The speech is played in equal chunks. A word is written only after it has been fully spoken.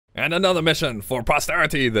And another mission for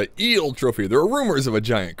posterity, the Eel Trophy. There are rumors of a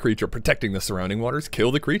giant creature protecting the surrounding waters.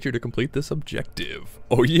 Kill the creature to complete this objective.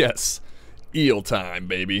 Oh yes, eel time,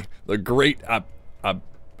 baby. The great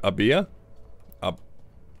Abia?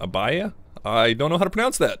 Abaya? I don't know how to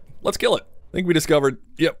pronounce that. Let's kill it. I think we discovered,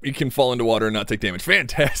 yep, you can fall into water and not take damage.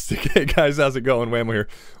 Fantastic. Hey guys, how's it going? Whamo here.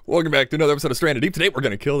 Welcome back to another episode of Stranded Deep. Today we're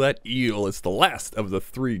going to kill that eel. It's the last of the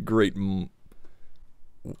three great...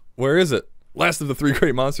 Where is it? Last of the three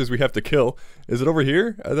great monsters we have to kill. Is it over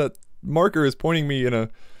here? That marker is pointing me in a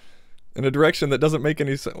direction that doesn't make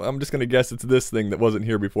any sense. I'm just going to guess it's this thing that wasn't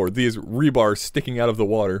here before. These rebars sticking out of the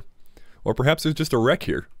water. Or perhaps there's just a wreck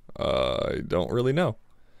here. I don't really know.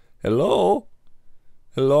 Hello?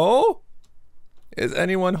 Hello? Is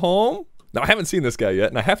anyone home? Now I haven't seen this guy yet,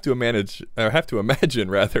 and I have to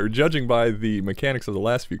imagine rather, judging by the mechanics of the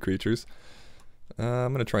last few creatures.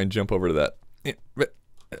 I'm gonna try and jump over to that.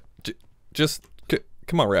 Just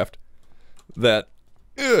come on, raft. That.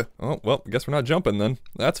 Oh well, I guess we're not jumping then.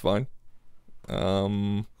 That's fine.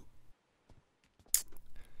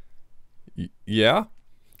 Yeah.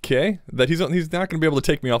 Okay. That he's not gonna be able to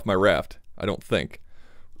take me off my raft. I don't think.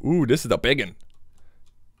 Ooh, this is a biggin.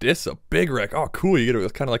 This is a big wreck. Oh, cool. You get to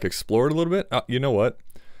kind of like explore it a little bit. You know what?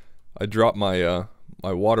 I dropped my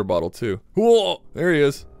my water bottle too. Whoa! There he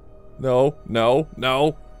is. No.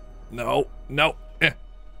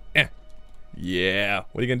 Yeah.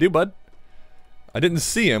 What are you gonna do, bud? I didn't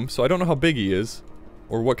see him, so I don't know how big he is,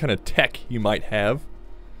 or what kind of tech he might have.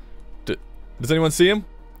 Does anyone see him?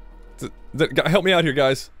 Help me out here,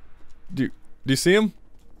 guys. Do you see him?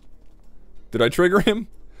 Did I trigger him?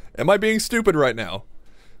 Am I being stupid right now?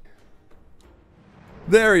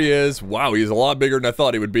 There he is. Wow, he's a lot bigger than I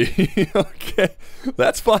thought he would be. Okay,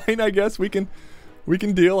 that's fine. I guess we can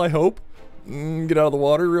deal. I hope. Get out of the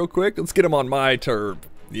water real quick. Let's get him on my turf.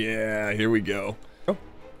 Yeah, here we go. Oh.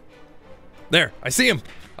 There, I see him.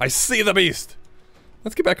 I see the beast.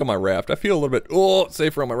 Let's get back on my raft. I feel a little bit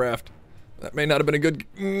safer on my raft. That may not have been a good.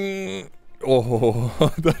 Oh, I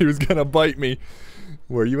thought he was gonna bite me.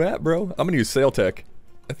 Where you at, bro? I'm gonna use sail tech.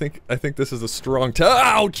 I think this is a strong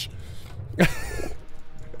ouch!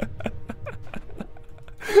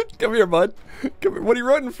 Come here, bud. Come here. What are you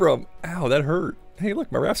running from? Ow, that hurt. Hey, look,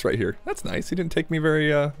 my raft's right here. That's nice. He didn't take me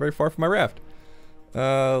very far from my raft.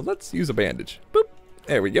 Let's use a bandage. Boop.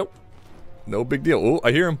 There we go. No big deal. Oh,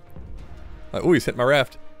 I hear him. Oh, he's hitting my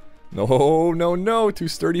raft. No. Too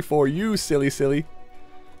sturdy for you, silly.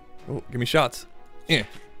 Oh, give me shots. Yeah.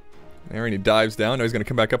 There, and he dives down. Now he's gonna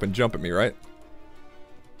come back up and jump at me, right?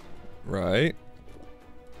 Right.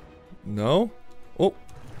 No. Oh.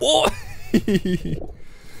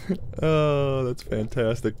 Oh, that's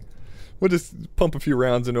fantastic. We'll just pump a few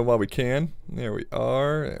rounds into him while we can. There we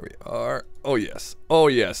are. Oh yes.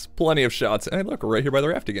 Plenty of shots. Hey, look, we're right here by the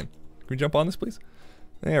raft again. Can we jump on this, please?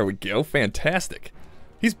 There we go. Fantastic.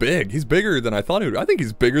 He's big. He's bigger than I thought he would. I think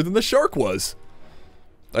he's bigger than the shark was.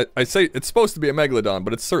 I say it's supposed to be a megalodon,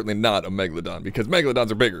 but it's certainly not a megalodon because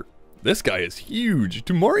megalodons are bigger. This guy is huge.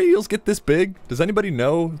 Do moray eels get this big? Does anybody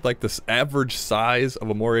know, like, this average size of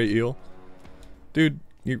a moray eel? Dude,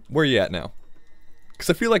 where are you at now? Because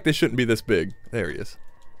I feel like they shouldn't be this big. There he is.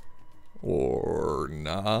 Or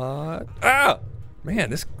not. Ah! Man,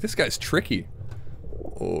 this guy's tricky.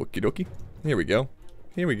 Okie dokie. Here we go.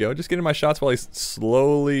 Just getting my shots while he's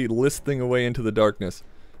slowly listing away into the darkness.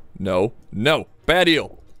 No. Bad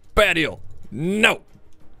eel. No.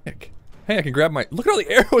 Heck. Hey, I can grab my... Look at all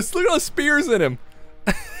the arrows! Look at all the spears in him!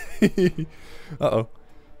 Uh-oh.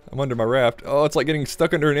 I'm under my raft. Oh, it's like getting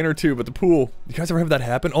stuck under an inner tube at the pool. You guys ever have that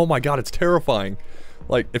happen? Oh my god, it's terrifying.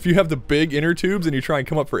 Like, if you have the big inner tubes and you try and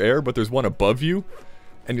come up for air, but there's one above you,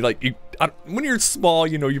 and when you're small,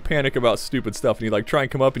 you know, you panic about stupid stuff, and you, like, try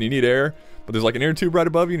and come up and you need air, but there's, like, an inner tube right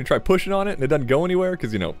above you, and you try pushing on it, and it doesn't go anywhere,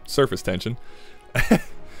 because, you know, surface tension.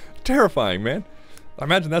 Terrifying, man. I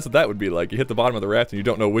imagine that's what that would be like. You hit the bottom of the raft and you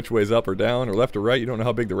don't know which way's up or down or left or right. You don't know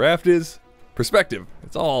how big the raft is. Perspective.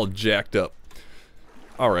 It's all jacked up.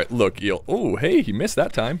 Alright, look, eel. Oh, hey, he missed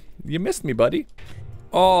that time. You missed me, buddy.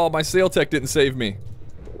 Oh, my sail tech didn't save me.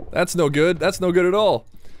 That's no good. That's no good at all.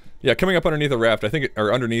 Yeah, coming up underneath a raft, I think,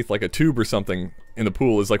 or underneath like a tube or something in the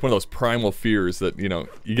pool is like one of those primal fears that, you know,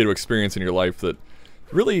 you get to experience in your life that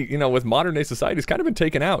really, you know, with modern day society, it's kind of been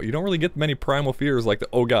taken out. You don't really get many primal fears like the,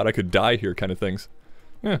 oh god, I could die here kind of things.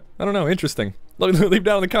 Yeah, I don't know, interesting. Leave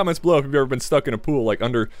down in the comments below if you've ever been stuck in a pool, like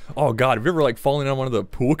under, oh god, have you ever like fallen on one of the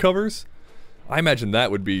pool covers? I imagine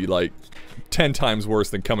that would be like 10 times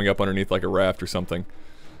worse than coming up underneath like a raft or something.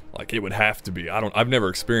 Like it would have to be. I've never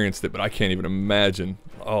experienced it, but I can't even imagine.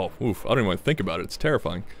 Oh, oof, I don't even want to think about it, it's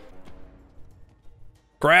terrifying.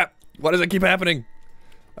 Crap, why does that keep happening?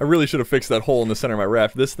 I really should have fixed that hole in the center of my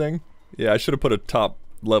raft. This thing? Yeah, I should have put a top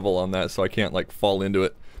level on that so I can't, like, fall into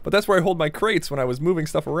it. But that's where I hold my crates when I was moving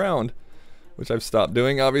stuff around. Which I've stopped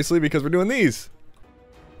doing, obviously, because we're doing these.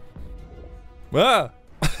 Ah!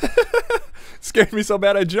 Scared me so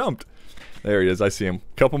bad I jumped. There he is, I see him.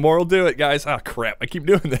 Couple more will do it, guys. Ah, crap, I keep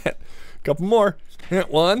doing that. Couple more.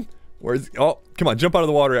 One. Where's... Oh, come on, jump out of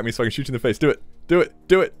the water at me so I can shoot you in the face. Do it. Do it.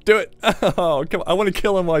 Do it. Do it. Oh, come on. I want to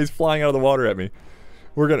kill him while he's flying out of the water at me.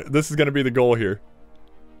 This is gonna be the goal here.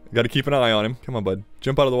 Gotta keep an eye on him. Come on, bud.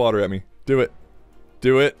 Jump out of the water at me. Do it.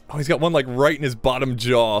 Do it. Oh, he's got one, like, right in his bottom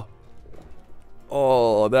jaw.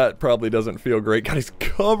 Oh, that probably doesn't feel great. God, he's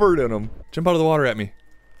covered in them. Jump out of the water at me.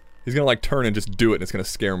 He's gonna, like, turn and just do it, and it's gonna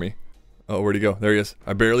scare me. Oh, where'd he go? There he is.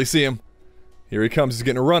 I barely see him. Here he comes. He's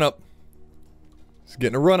getting a run up. He's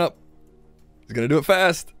getting a run up. He's gonna do it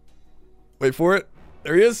fast. Wait for it.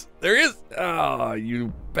 There he is. There he is. Oh,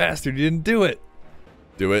 you bastard. You didn't do it.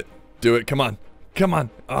 Do it. Do it. Come on. Come on.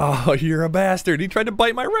 Oh, you're a bastard. He tried to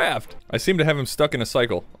bite my raft. I seem to have him stuck in a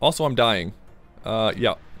cycle. Also, I'm dying.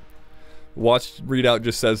 Yeah. Watch readout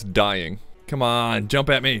just says dying. Come on, jump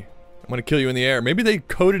at me. I'm gonna kill you in the air. Maybe they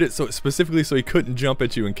coded it so specifically so he couldn't jump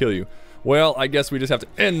at you and kill you. Well, I guess we just have to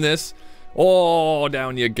end this. Oh,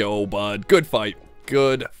 down you go, bud. Good fight.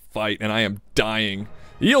 Good fight. And I am dying.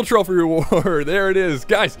 Yield trophy reward. There it is.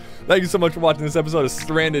 Guys, thank you so much for watching this episode of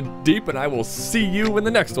Stranded Deep, and I will see you in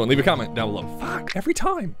the next one. Leave a comment down below. Fuck, every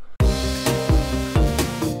time.